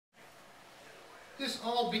this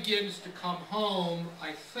all begins to come home,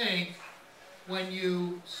 I think, when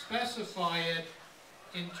you specify it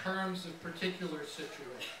in terms of particular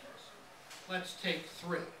situations. Let's take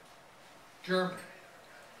three. Germany.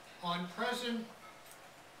 On present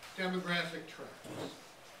demographic trends,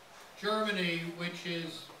 Germany, which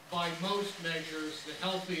is by most measures the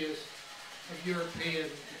healthiest of European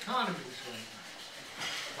economies right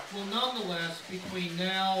now, will nonetheless, between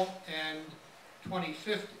now and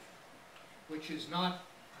 2050, which is not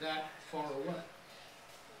that far away,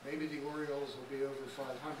 maybe the Orioles will be over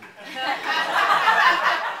 500.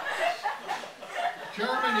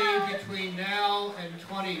 Germany, between now and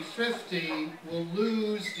 2050, will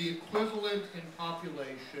lose the equivalent in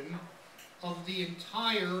population of the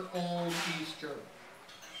entire old East Germany.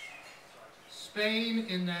 Spain,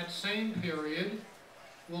 in that same period,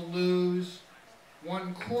 will lose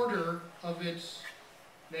 1/4 of its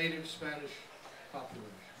native Spanish population.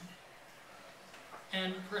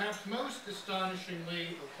 And perhaps most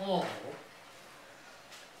astonishingly of all,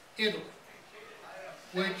 Italy,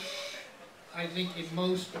 which I think in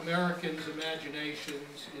most Americans'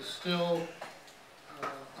 imaginations is still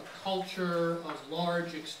a culture of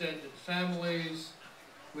large extended families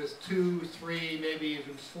with 2, 3, maybe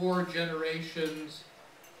even 4 generations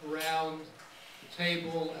around the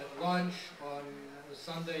table at lunch on a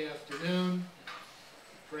Sunday afternoon,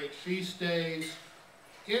 great feast days.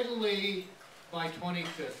 Italy, by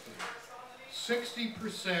 2050,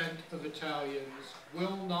 60% of Italians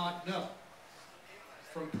will not know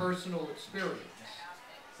from personal experience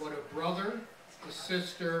what a brother, a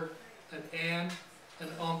sister, an aunt,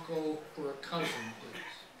 an uncle, or a cousin is.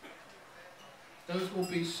 Those will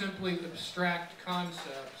be simply abstract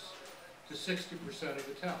concepts to 60% of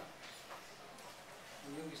Italians.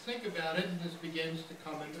 And when you think about it, this begins to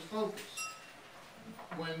come into focus.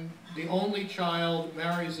 When the only child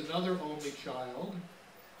marries another only child,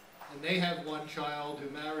 and they have one child who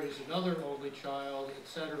marries another only child,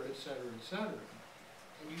 etc., etc., etc.,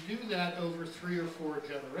 and you do that over 3 or 4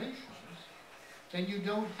 generations, then you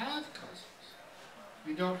don't have cousins.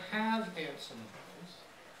 You don't have aunts and uncles,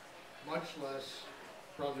 much less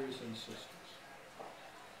brothers and sisters.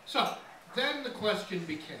 So, then the question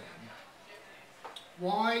became,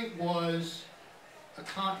 why was a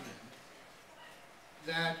continent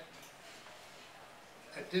that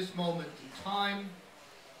at this moment in time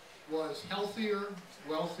was healthier,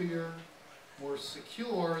 wealthier, more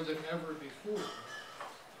secure than ever before,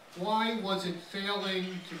 why was it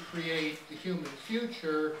failing to create the human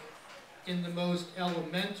future in the most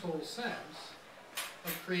elemental sense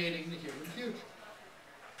of creating the human future,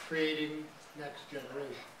 creating next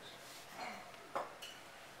generations?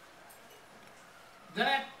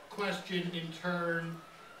 That question, in turn,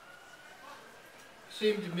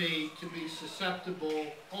 seemed to me to be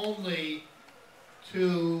susceptible only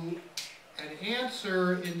to an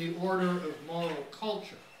answer in the order of moral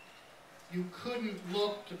culture. You couldn't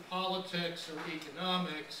look to politics or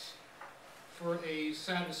economics for a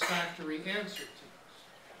satisfactory answer to this.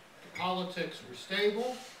 The politics were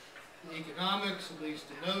stable. The economics, at least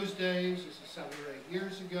in those days, this is 7 or 8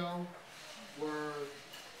 years ago, were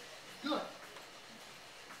good.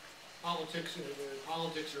 Politics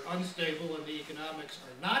are unstable and the economics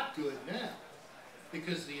are not good now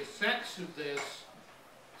because the effects of this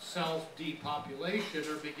self-depopulation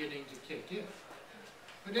are beginning to kick in.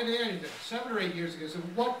 But in any event, 7 or 8 years ago, so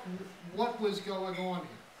what was going on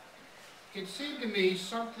here? It seemed to me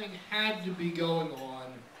something had to be going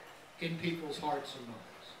on in people's hearts and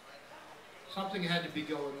minds. Something had to be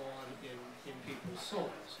going on in people's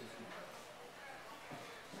souls, if you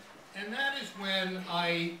will. And that is when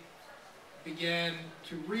I began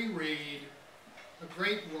to reread a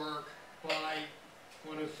great work by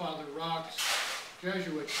one of Father Roch's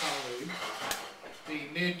Jesuit colleagues, the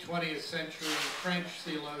mid-20th century French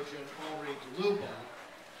theologian Henri de Lubac,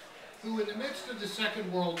 who in the midst of the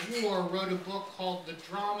Second World War wrote a book called The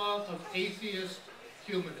Drama of Atheist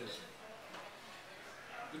Humanism.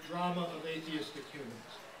 The Drama of Atheistic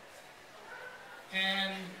Humanism.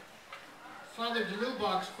 And Father de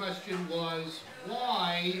Lubac's question was,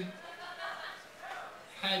 why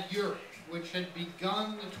had Europe, which had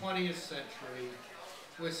begun the 20th century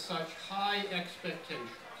with such high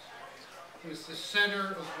expectations, was the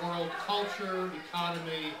center of world culture,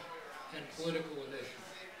 economy, and political initiative,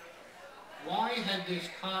 why had this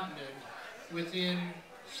continent, within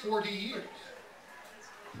 40 years,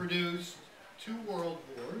 produced 2 world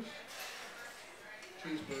wars,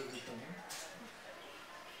 cheeseburger coming,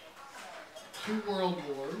 2 world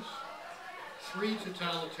wars, 3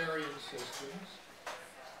 totalitarian systems,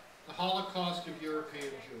 the Holocaust of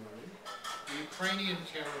European Jewry, the Ukrainian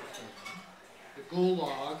terror famine, the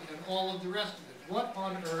Gulag, and all of the rest of it. What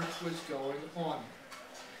on earth was going on?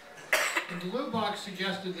 And Lubach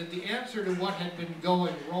suggested that the answer to what had been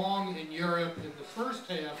going wrong in Europe in the first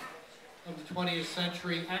half of the 20th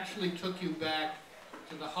century actually took you back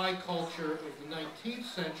to the high culture of the 19th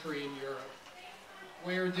century in Europe,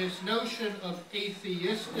 where this notion of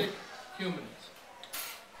atheistic humanism,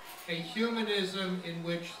 a humanism in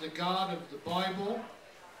which the God of the Bible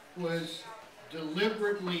was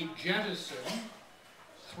deliberately jettisoned,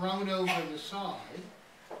 thrown over the side,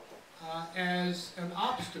 as an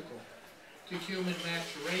obstacle to human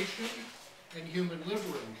maturation and human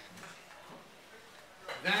liberation.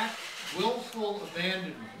 That willful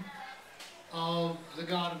abandonment of the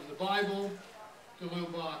God of the Bible, de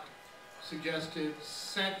Lubac suggested,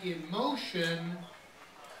 set in motion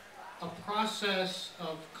a process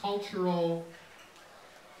of cultural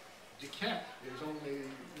decay. There's only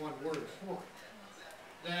one word for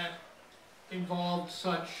it. That involved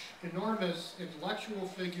such enormous intellectual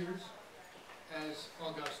figures as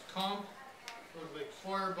Auguste Comte, Ludwig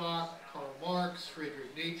Feuerbach, Karl Marx,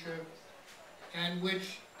 Friedrich Nietzsche, and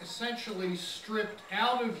which essentially stripped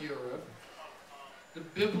out of Europe the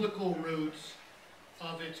biblical roots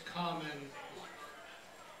of its common life.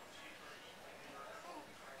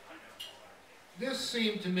 This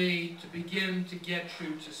seemed to me to begin to get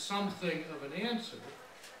you to something of an answer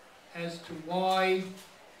as to why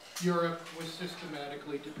Europe was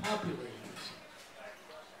systematically depopulating itself.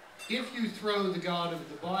 If you throw the God of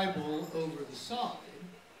the Bible over the side,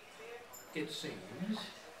 it seems,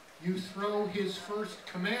 you throw his first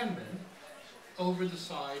commandment over the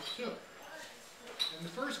side too. And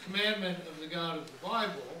the first commandment of the God of the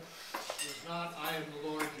Bible is not, I am the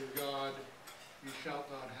Lord your God, you shall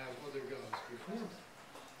not have other gods before me.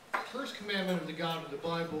 The first commandment of the God of the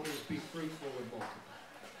Bible is be fruitful and multiply.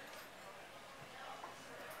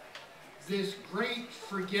 This great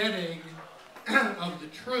forgetting of the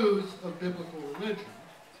truth of biblical religion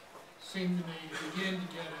seemed to me to begin to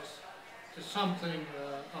get us to something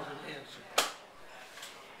of an answer.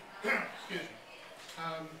 Excuse me.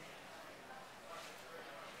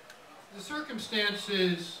 The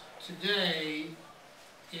circumstances today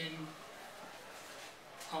in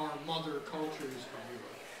our mother cultures of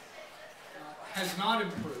Europe has not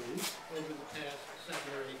improved over the past 7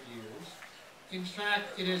 or 8 years. In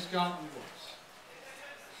fact, it has gotten worse.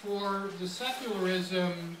 For the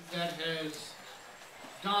secularism that has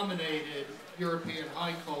dominated European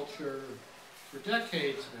high culture for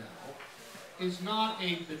decades now is not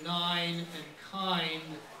a benign and kind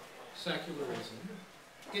secularism.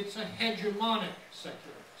 It's a hegemonic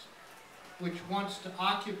secularism, which wants to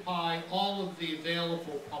occupy all of the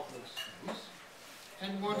available public space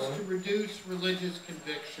and wants to reduce religious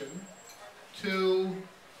conviction to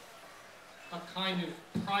a kind of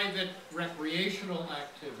private recreational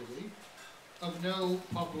activity of no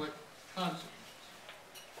public consequence.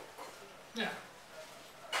 Now,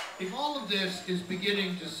 if all of this is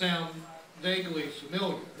beginning to sound vaguely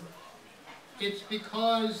familiar, it's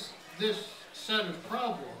because this set of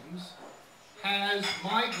problems has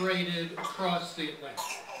migrated across the Atlantic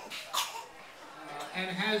and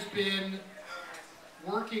has been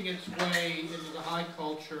working its way into the high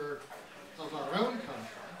culture of our own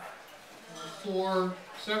country for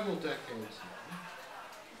several decades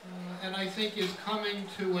now, and I think is coming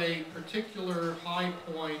to a particular high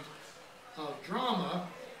point of drama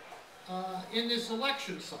in this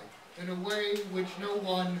election cycle in a way which no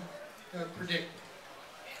one predicted.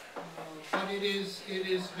 But it is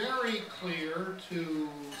very clear to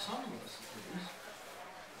some of us,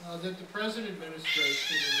 at least, that the present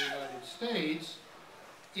administration in the United States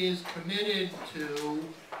is committed to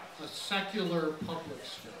a secular public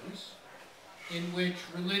space in which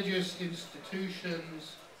religious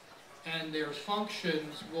institutions and their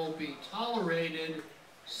functions will be tolerated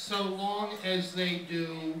so long as they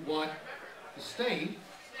do what the state,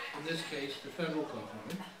 in this case the federal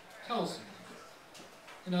government, tells them.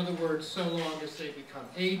 In other words, so long as they become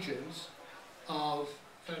agents of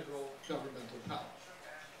federal governmental power.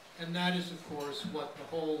 And that is, of course, what the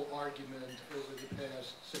whole argument over the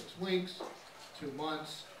past 6 weeks, 2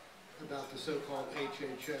 months, about the so-called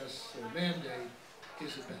HHS mandate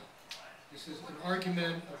is about. This is an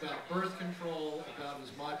argument about birth control about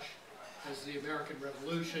as much as the American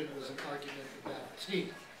Revolution was an argument about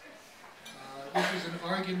tea. This is an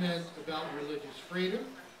argument about religious freedom.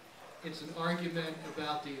 It's an argument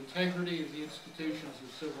about the integrity of the institutions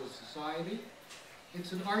of civil society.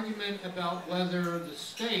 It's an argument about whether the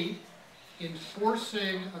state,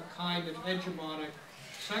 enforcing a kind of hegemonic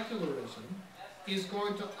secularism, is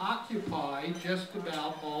going to occupy just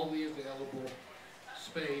about all the available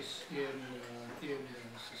space in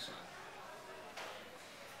society.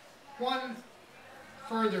 One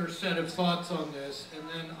further set of thoughts on this, and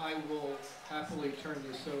then I will happily turn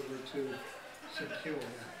this over to some Q&A.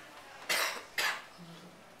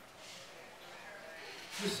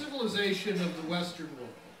 The civilization of the Western world,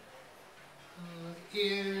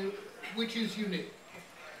 which is unique.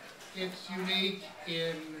 It's unique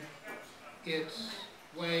in its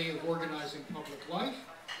way of organizing public life.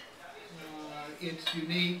 It's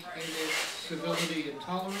unique in its civility and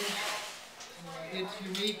tolerance. It's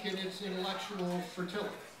unique in its intellectual fertility,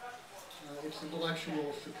 its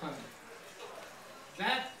intellectual fecundity.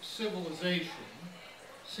 That civilization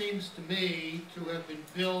seems to me to have been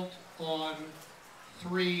built on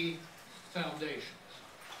three foundations.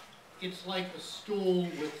 It's like a stool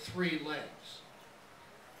with three legs.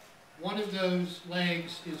 One of those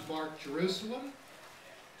legs is marked Jerusalem,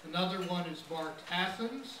 another one is marked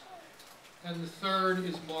Athens, and the third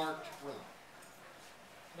is marked Rome.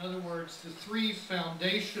 In other words, the three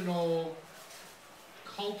foundational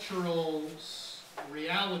cultural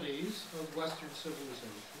realities of Western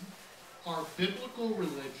civilization are biblical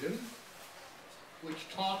religion, which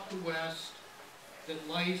taught the West that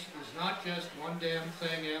life is not just one damn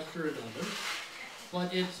thing after another,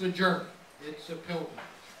 but it's a journey, it's a pilgrimage.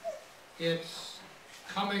 It's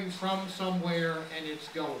coming from somewhere and it's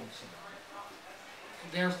going somewhere.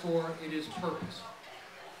 Therefore, it is purposeful.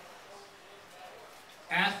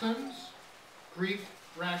 Athens, Greek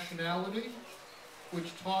rationality,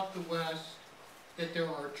 which taught the West that there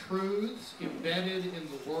are truths embedded in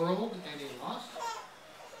the world and in us,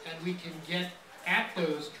 and we can get at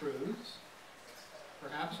those truths,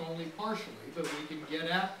 perhaps only partially, but we can get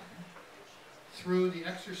at them through the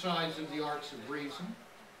exercise of the arts of reason,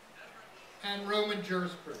 and Roman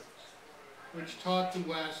jurisprudence, which taught the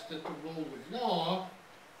West that the rule of law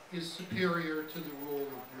is superior to the rule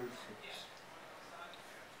of brute force.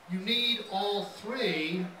 You need all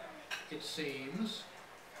three, it seems,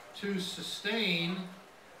 to sustain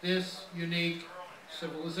this unique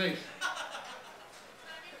civilization.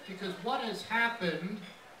 Because what has happened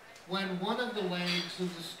when one of the legs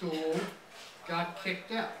of the stool got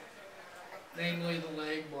kicked out, namely the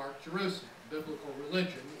leg marked Jerusalem, biblical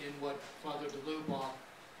religion, in what Father de Lubac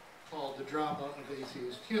called the drama of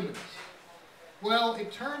atheist humanists. Well,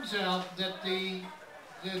 it turns out that the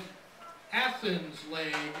Athens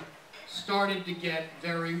leg started to get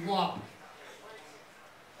very wobbly.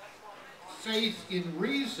 Faith in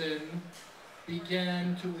reason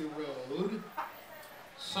began to erode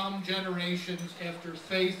some generations after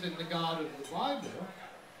faith in the God of the Bible,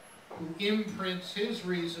 who imprints his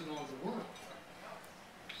reason on the world,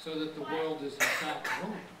 so that the world is in fact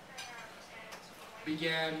Rome,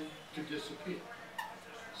 began to disappear.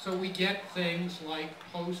 So we get things like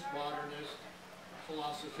postmodernist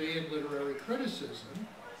philosophy and literary criticism,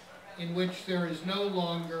 in which there is no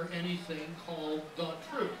longer anything called the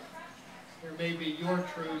truth. There may be your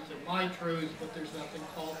truth and my truth, but there's nothing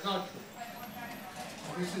called the truth.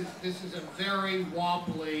 This is a very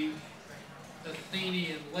wobbly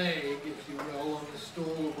Athenian leg, if you will, on the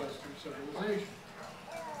stool of Western civilization.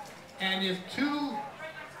 And if two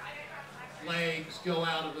legs go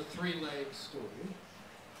out of a three-legged stool,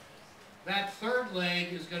 that third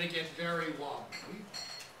leg is going to get very wobbly,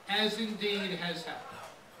 as indeed has happened.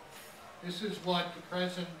 This is what the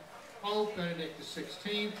present Pope, Benedict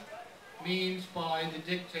XVI, means by the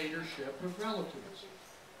dictatorship of relativism.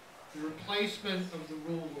 The replacement of the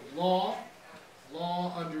rule of law,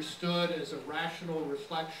 law understood as a rational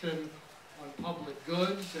reflection on public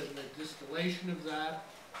goods and the distillation of that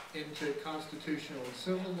into constitutional and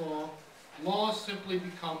civil law, law simply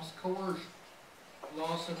becomes coercion.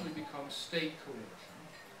 Law simply becomes state coercion.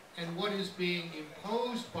 And what is being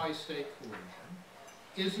imposed by state coercion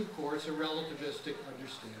is, of course, a relativistic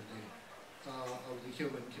understanding of the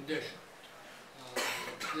human condition.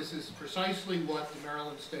 This is precisely what the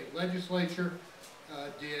Maryland State Legislature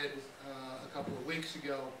did a couple of weeks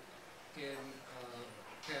ago in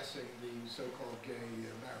passing the so-called gay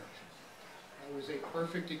marriage. It was a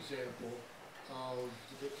perfect example of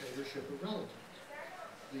the dictatorship of relativism,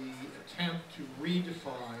 the attempt to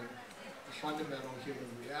redefine the fundamental human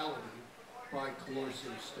reality by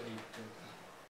coercive state